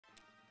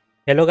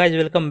Hello guys,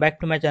 welcome back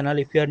to my channel.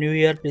 If you are new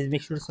here, please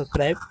make sure to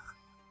subscribe.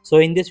 So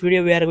in this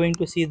video we are going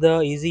to see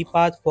the easy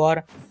path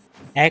for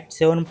act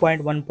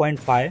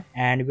 7.1.5,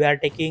 and we are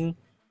taking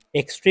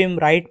extreme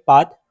right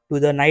path to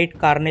the night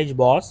carnage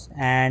boss,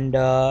 and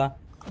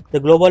the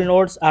global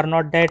nodes are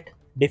not that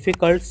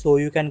difficult, so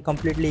you can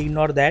completely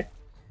ignore that.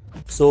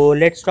 So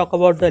let's talk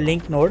about the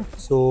link node.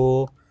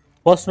 So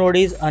first node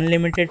is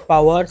unlimited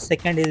power,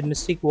 second is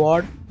mystic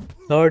ward,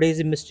 third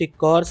is mystic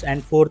curse,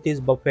 and fourth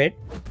is buffet.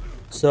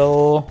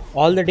 So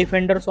all the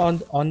defenders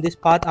on this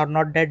path are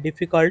not that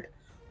difficult,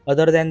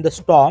 other than the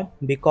storm,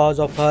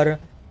 because of her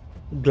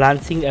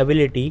glancing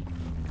ability.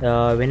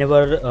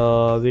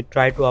 Whenever we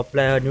try to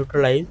apply her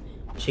neutralize,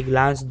 she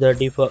glances the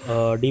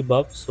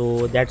debuff,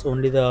 so that's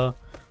only the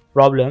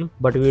problem.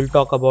 But we will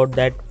talk about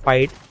that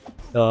fight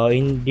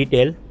in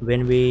detail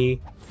when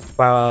we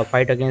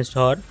fight against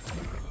her.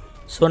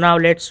 So now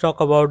let's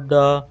talk about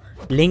the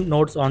link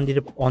nodes on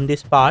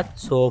this path.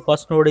 So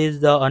first node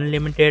is the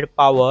unlimited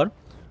power.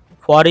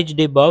 For each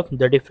debuff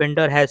the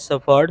defender has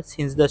suffered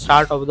since the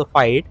start of the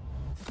fight,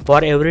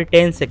 for every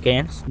 10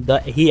 seconds,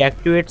 he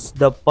activates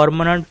the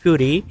permanent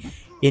fury,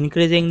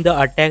 increasing the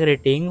attack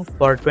rating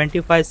for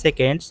 25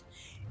 seconds.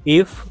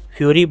 If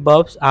fury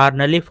buffs are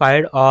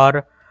nullified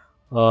or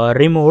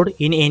removed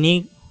in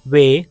any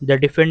way, the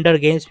defender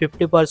gains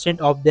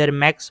 50% of their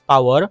max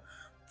power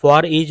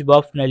for each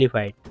buff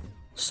nullified.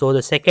 So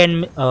the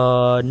second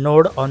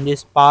node on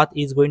this path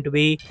is going to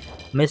be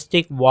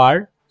Mystic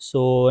Ward.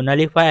 So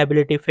nullify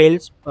ability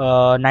fails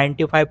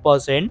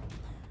 95%.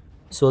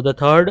 So the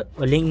third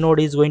link node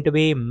is going to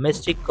be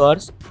Mystic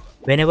Curse.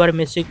 Whenever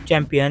Mystic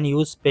Champion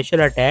use special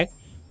attack,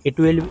 it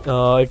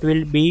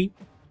will be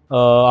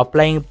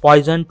applying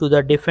poison to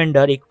the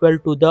defender equal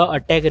to the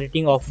attack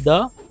rating of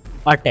the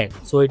attack.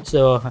 So it's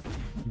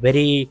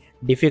very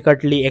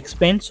difficultly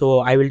explained. So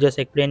I will just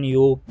explain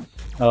you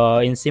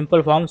in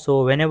simple form.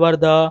 So whenever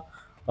the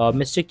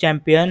Mystic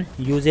Champion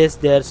uses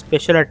their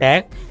special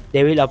attack,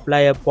 they will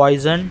apply a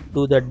poison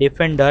to the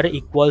defender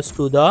equals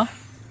to the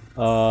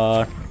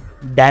uh,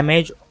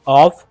 damage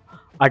of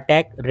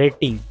attack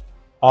rating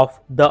of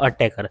the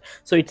attacker.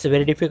 So it's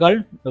very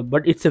difficult,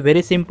 but it's a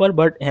very simple,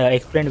 but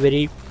explained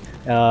very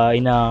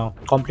in a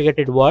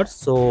complicated words.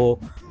 So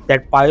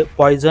that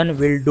poison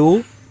will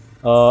do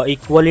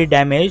equally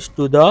damage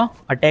to the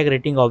attack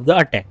rating of the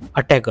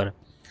attacker.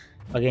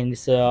 Again,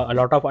 it's a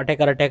lot of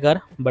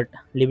attacker, but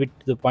leave it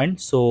to the point.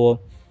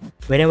 So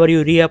whenever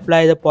you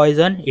reapply the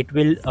poison, it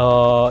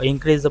will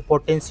increase the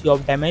potency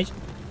of damage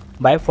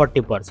by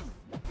 40%.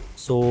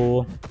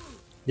 So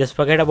just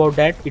forget about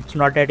that, it's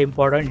not that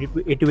important.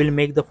 It will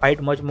make the fight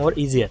much more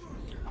easier.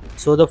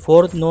 So the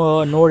fourth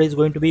node is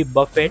going to be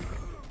buffet.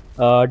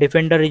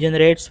 Defender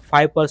regenerates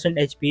 5%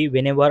 HP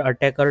whenever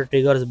attacker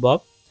triggers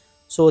buff.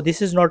 So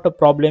this is not a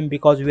problem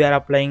because we are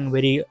applying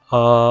very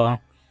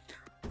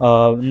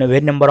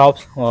very number of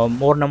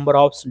more number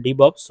of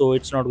debuffs, so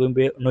it's not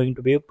going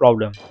to be a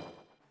problem.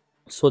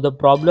 So the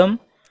problem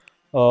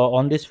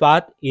on this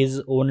path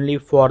is only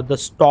for the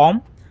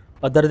storm.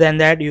 Other than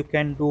that, you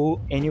can do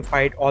any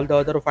fight, all the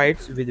other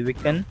fights with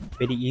Wiccan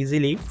very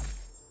easily.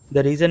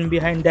 The reason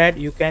behind that,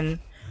 you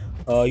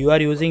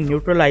are using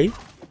neutralize.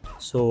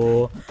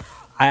 So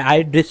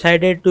I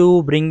decided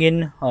to bring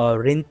in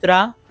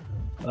Rintra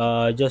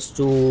just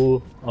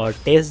to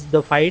test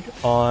the fight,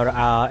 or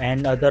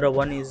and other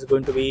one is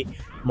going to be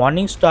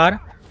Morning Star,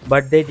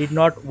 but they did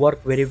not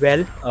work very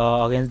well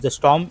against the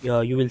storm.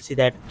 You will see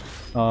that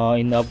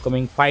in the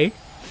upcoming fight.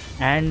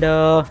 And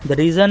the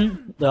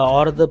reason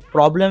or the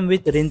problem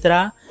with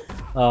Rintra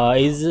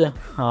is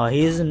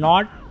he is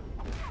not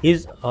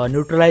his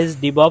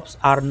neutralized debuffs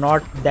are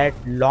not that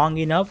long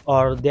enough,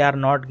 or they are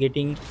not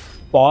getting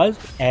paused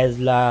as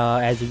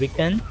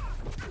Wiccan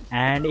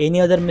and any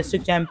other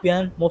Mystic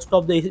Champion. Most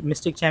of the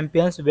Mystic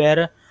Champions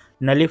were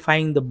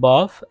nullifying the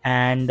buff,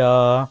 and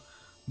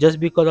just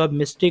because of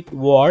Mystic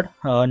Ward,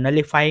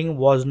 nullifying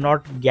was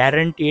not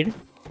guaranteed,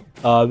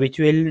 which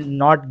will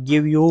not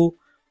give you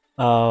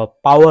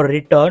power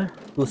return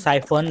to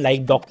siphon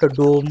like Doctor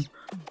Doom.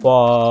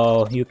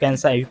 You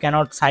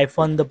cannot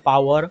siphon the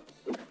power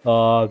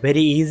very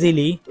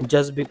easily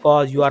just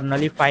because you are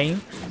nullifying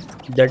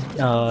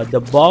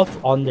the buff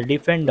on the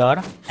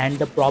defender. And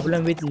the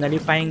problem with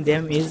nullifying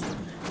them is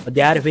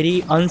they are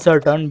very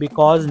uncertain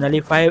because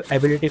nullify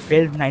ability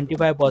fails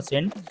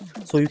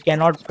 95%, so you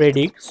cannot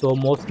predict. So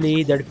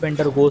mostly the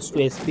defender goes to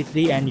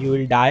sp3 and you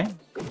will die.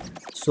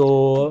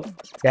 So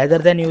rather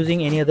than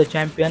using any other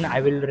champion,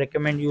 I will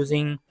recommend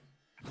using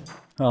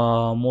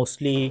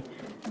mostly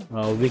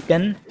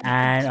Wiccan.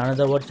 And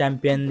another word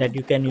champion that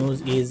you can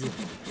use is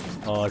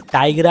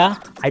Tigra.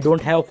 I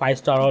don't have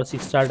 5-star or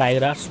 6-star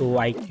Tigra, so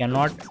I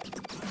cannot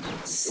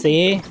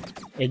say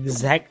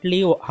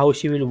exactly how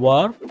she will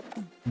work,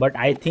 but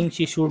I think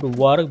she should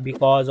work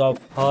because of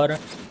her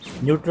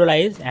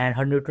neutralize, and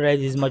her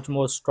neutralize is much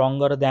more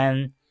stronger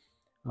than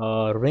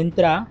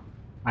Rintra,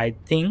 I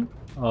think.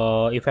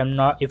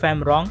 If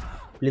I'm wrong,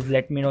 please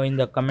let me know in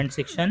the comment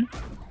section.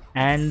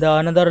 And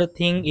another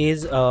thing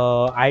is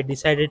I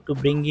decided to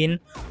bring in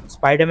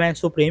Spider-Man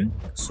Supreme.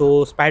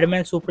 So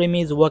Spider-Man Supreme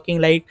is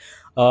working like,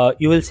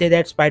 you will say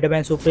that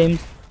Spider-Man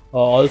Supremes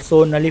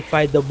also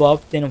nullify the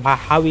buff. Then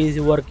how is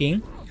he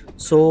working?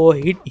 So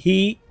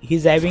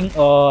he's having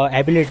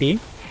ability,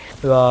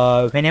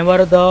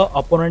 whenever the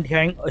opponent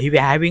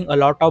having a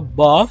lot of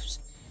buffs,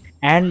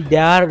 and they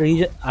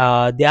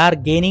are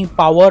gaining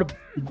power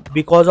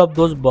because of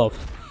those buffs.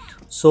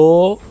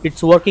 So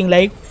it's working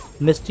like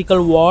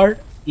mystical ward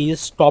is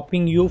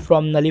stopping you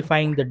from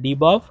nullifying the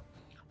debuff,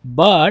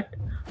 but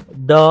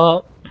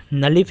the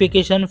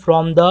nullification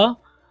from the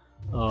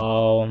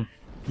uh,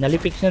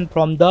 nullification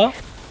from the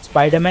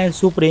Spider-Man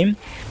Supreme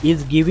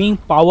is giving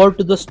power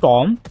to the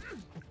Storm,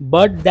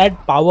 but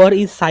that power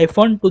is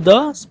siphoned to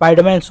the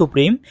Spider-Man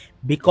Supreme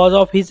because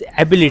of his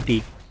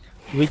ability,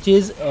 which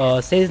is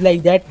says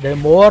like that the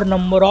more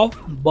number of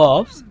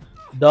buffs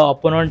the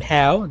opponent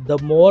have, the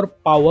more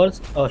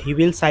powers he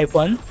will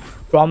siphon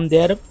from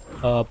their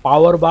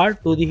power bar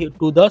to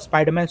the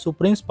Spider-Man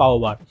Supreme's power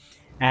bar.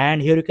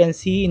 And here you can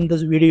see in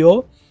this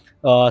video,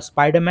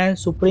 Spider-Man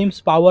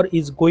Supreme's power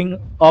is going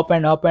up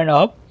and up and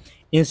up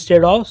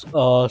instead of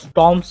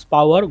Storm's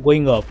power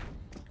going up.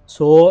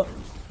 So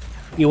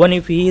even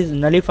if he is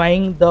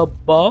nullifying the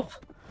buff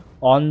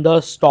on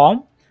the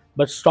Storm,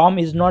 but Storm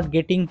is not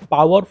getting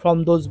power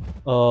from those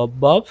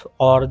buffs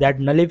or that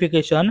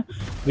nullification,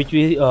 which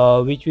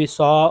we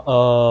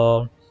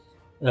saw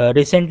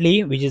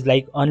recently, which is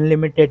like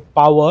unlimited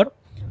power.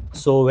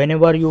 So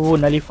whenever you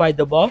nullify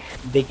the buff,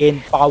 they gain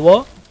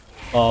power,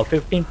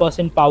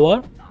 15%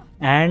 power.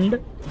 And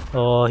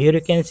here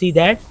you can see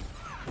that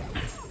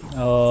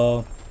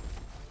uh,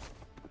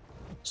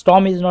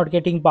 Storm is not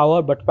getting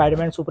power, but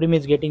Spider-Man Supreme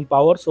is getting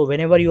power. So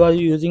whenever you are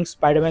using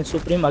Spider-Man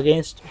Supreme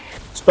against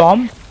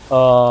Storm,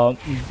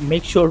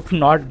 make sure to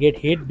not get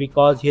hit,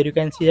 because here you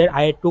can see that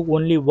I took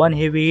only one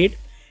heavy hit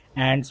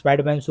and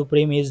Spider-Man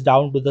Supreme is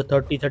down to the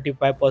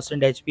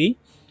 30-35% HP.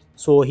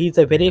 So he's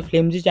a very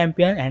flimsy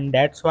champion, and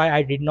that's why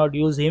I did not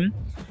use him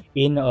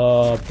in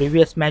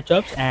previous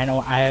matchups, and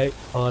I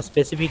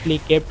specifically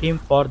kept him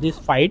for this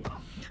fight,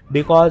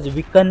 because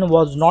Wiccan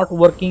was not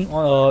working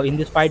in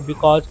this fight,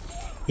 because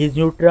his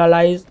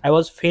neutralize, I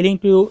was failing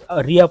to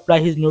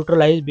reapply his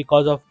neutralize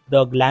because of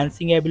the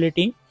glancing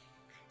ability.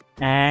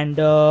 And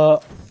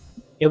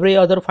every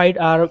other fight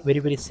are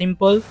very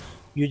simple.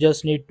 You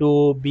just need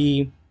to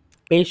be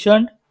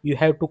patient, you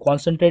have to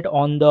concentrate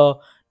on the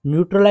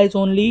neutralize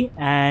only,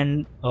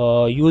 and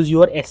use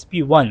your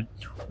SP1.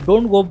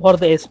 Don't go for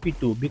the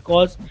SP2,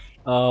 because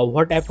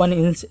what happen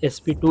in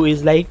SP2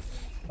 is like,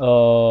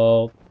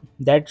 uh,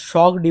 that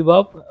shock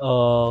debuff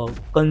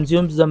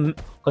consumes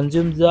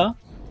the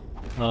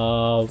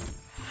uh,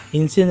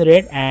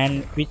 incinerate,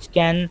 and which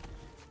can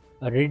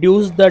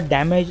reduce the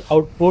damage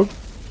output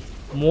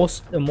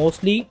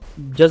mostly,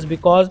 just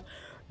because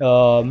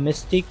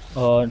mystic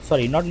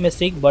sorry, not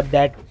mystic, but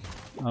that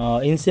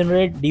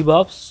incinerate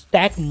debuffs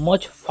stack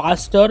much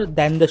faster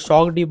than the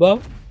shock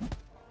debuff.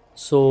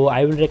 So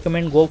I will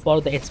recommend go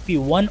for the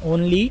SP1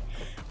 only,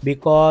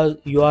 because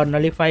you are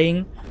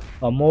nullifying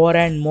more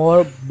and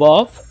more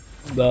buff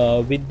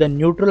with the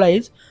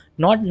neutralize,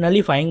 not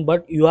nullifying,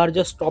 but you are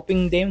just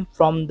stopping them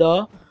from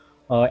the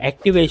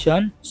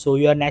activation. So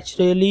you are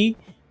naturally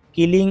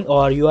killing,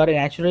 or you are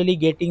naturally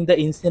getting the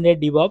incinerate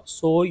debuff.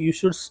 So you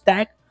should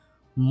stack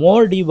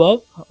more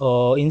debuff,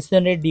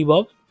 incinerate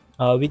debuff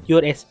with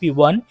your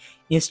SP1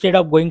 instead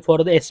of going for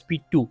the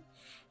SP2,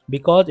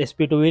 because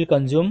SP2 will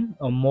consume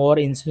more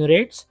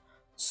incinerates.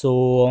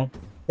 So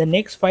the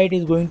next fight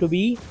is going to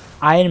be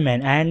Iron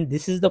Man, and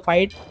this is the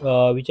fight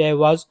which I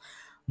was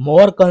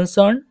more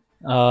concerned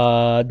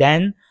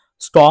than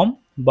Storm.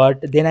 But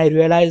then I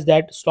realized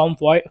that Storm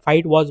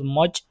fight was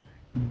much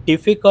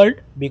difficult,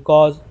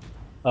 because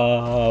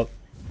uh,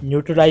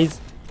 neutralize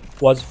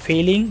was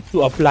failing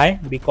to apply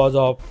because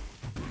of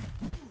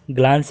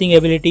glancing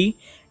ability.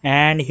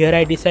 And here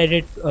I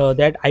decided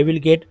that I will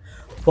get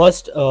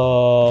first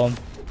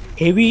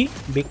heavy,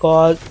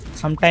 because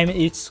sometimes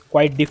it's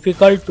quite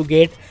difficult to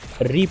get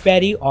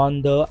reparry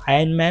on the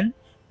Iron Man,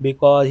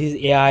 because his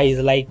AI is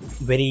like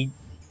very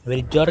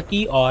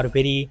jerky or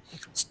very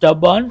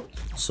stubborn.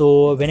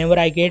 So whenever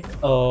I get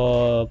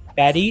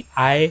parry,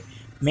 I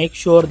make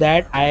sure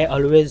that I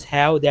always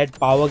have that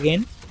power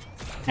gain.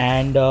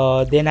 And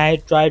then I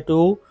try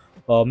to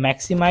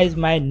maximize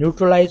my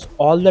neutralize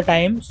all the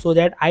time, so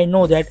that I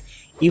know that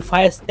if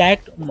I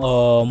stacked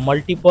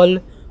multiple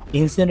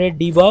incinerate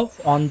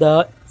debuff on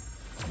the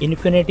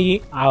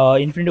infinity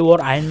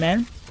war Iron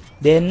Man,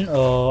 then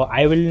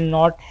I will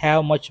not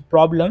have much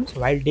problems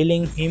while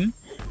dealing him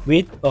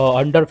with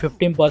under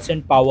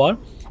 15% power.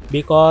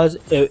 Because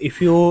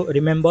if you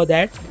remember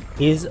that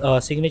his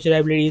signature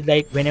ability is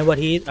like, whenever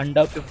he is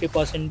under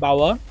 50%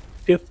 power,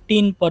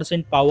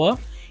 15% power,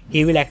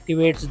 he will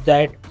activate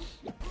that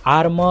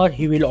armor,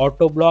 he will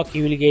auto block,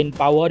 he will gain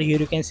power. Here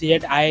you can see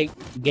that I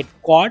get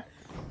caught.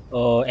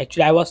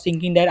 Actually I was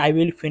thinking that I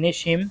will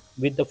finish him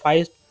with the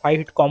five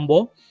hit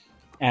combo,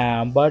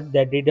 but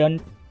that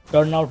didn't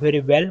turn out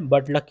very well.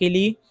 But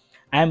luckily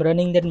I am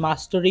running that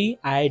mastery.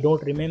 I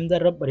don't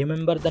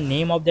remember the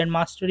name of that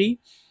mastery.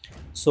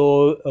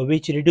 So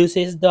which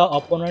reduces the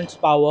opponent's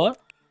power,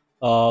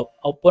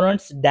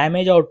 opponent's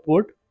damage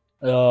output,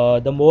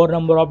 the more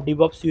number of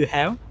debuffs you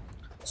have.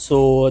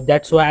 So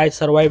that's why I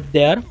survived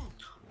there.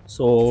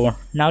 So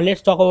now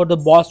let's talk about the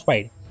boss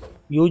fight.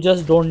 You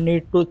just don't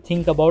need to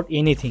think about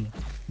anything.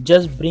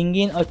 Just bring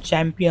in a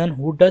champion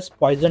who does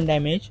poison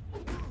damage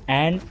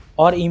and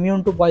or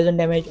immune to poison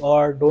damage,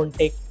 or don't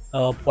take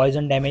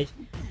poison damage.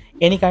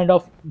 Any kind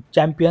of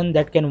champion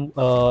that can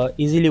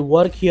easily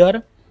work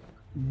here,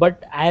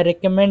 but I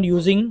recommend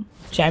using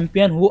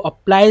champion who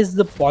applies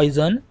the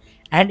poison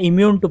and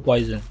immune to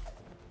poison.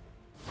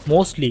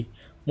 Mostly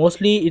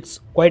it's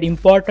quite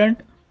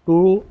important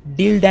to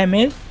deal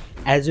damage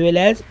as well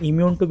as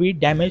immune to be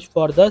damaged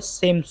for the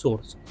same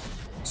source.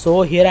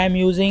 So here I am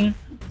using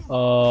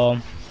uh,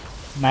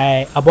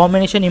 my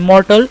abomination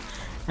immortal.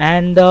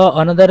 And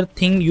another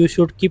thing you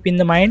should keep in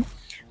the mind,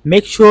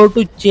 make sure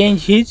to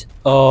change his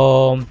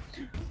form.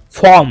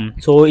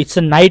 So it's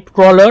a night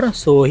crawler,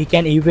 so he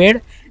can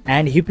evade,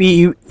 and if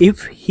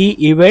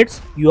he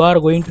evades, you are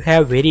going to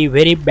have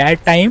very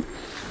bad time.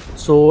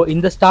 So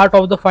in the start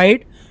of the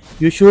fight,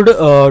 you should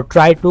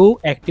try to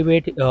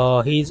activate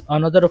his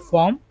another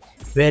form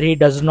where he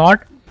does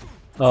not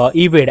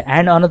evade.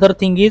 And another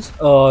thing is,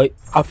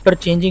 after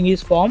changing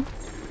his form,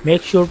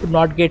 make sure to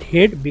not get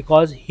hit,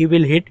 because he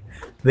will hit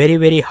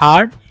very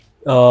hard.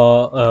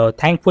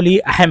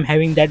 Thankfully I am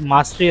having that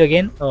mastery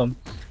again.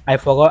 I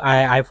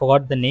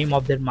forgot the name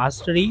of that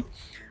mastery,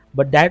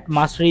 but that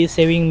mastery is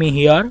saving me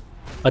here.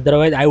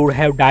 Otherwise I would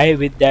have died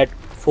with that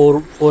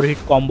four hit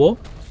combo,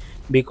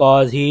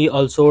 because he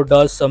also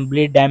does some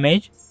bleed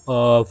damage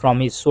from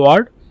his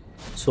sword.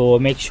 So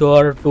make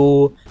sure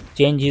to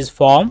change his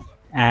form,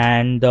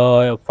 and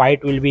the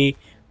fight will be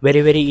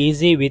very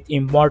easy with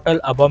immortal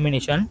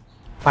abomination.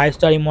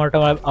 5-star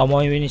immortal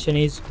abomination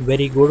is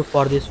very good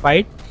for this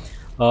fight.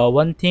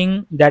 One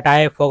thing that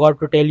I forgot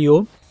to tell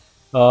you,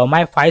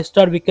 my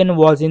 5-star weapon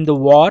was in the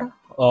war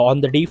on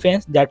the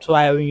defense. That's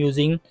why I'm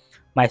using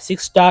my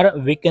 6-star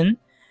weapon,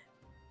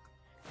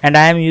 and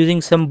I am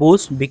using some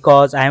boost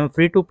because I am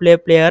free to play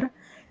player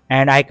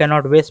and I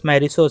cannot waste my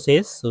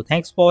resources. So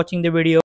thanks for watching the video.